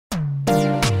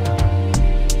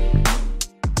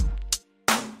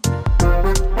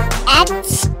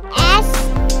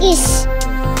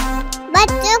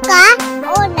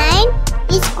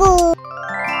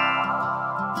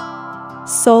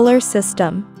Solar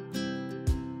system.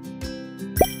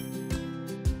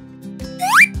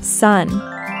 Sun.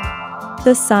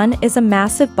 The Sun is a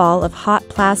massive ball of hot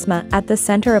plasma at the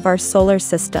center of our solar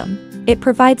system. It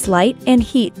provides light and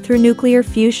heat through nuclear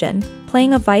fusion,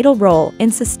 playing a vital role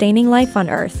in sustaining life on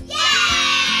Earth.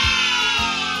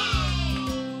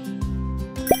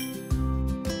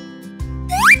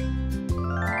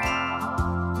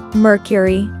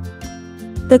 Mercury.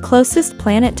 The closest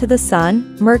planet to the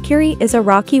Sun, Mercury is a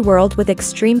rocky world with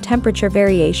extreme temperature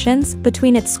variations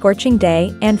between its scorching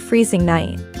day and freezing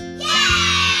night.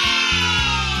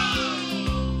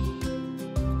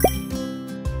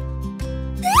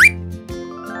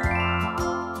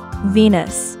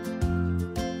 Venus.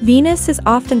 Venus is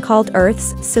often called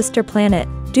Earth's sister planet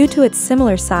due to its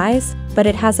similar size, but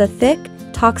it has a thick,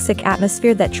 toxic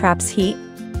atmosphere that traps heat.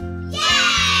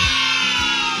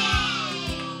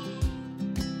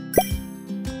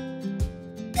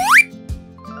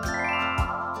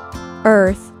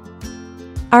 Earth.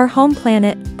 Our home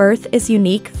planet, Earth, is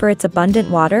unique for its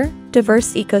abundant water,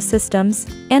 diverse ecosystems,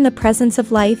 and the presence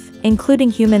of life,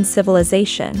 including human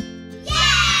civilization.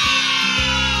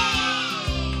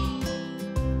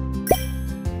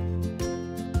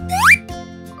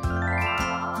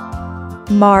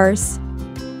 Mars.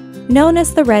 Known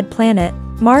as the Red Planet,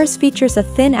 Mars features a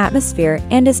thin atmosphere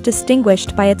and is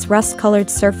distinguished by its rust-colored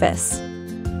surface.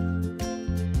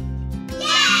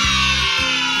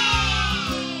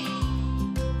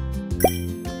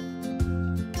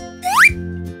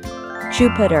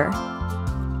 Jupiter.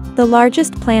 The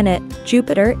largest planet,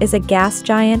 Jupiter, is a gas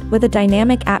giant with a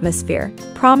dynamic atmosphere,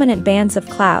 prominent bands of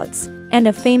clouds, and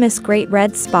a famous Great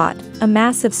Red Spot, a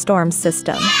massive storm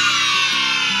system.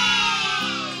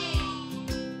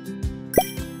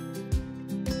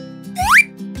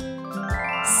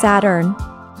 Saturn.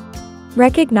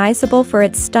 Recognizable for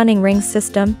its stunning ring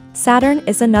system, Saturn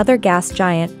is another gas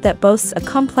giant that boasts a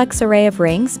complex array of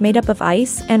rings made up of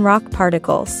ice and rock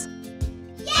particles.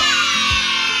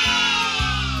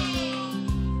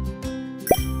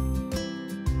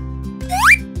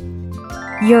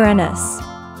 Uranus.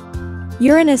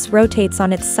 Uranus rotates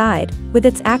on its side, with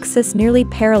its axis nearly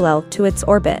parallel to its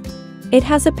orbit. It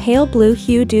has a pale blue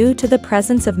hue due to the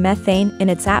presence of methane in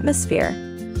its atmosphere.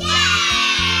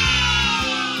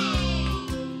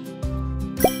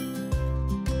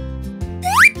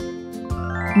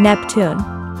 Neptune.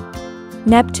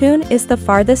 Neptune is the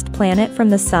farthest planet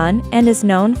from the Sun and is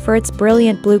known for its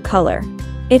brilliant blue color.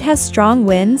 It has strong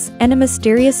winds and a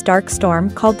mysterious dark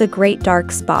storm called the Great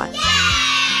Dark Spot.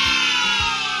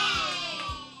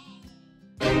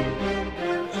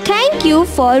 Thank you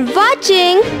for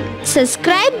watching.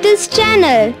 Subscribe this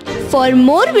channel for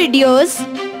more videos.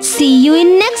 See you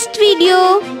in next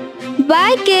video.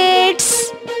 Bye kids.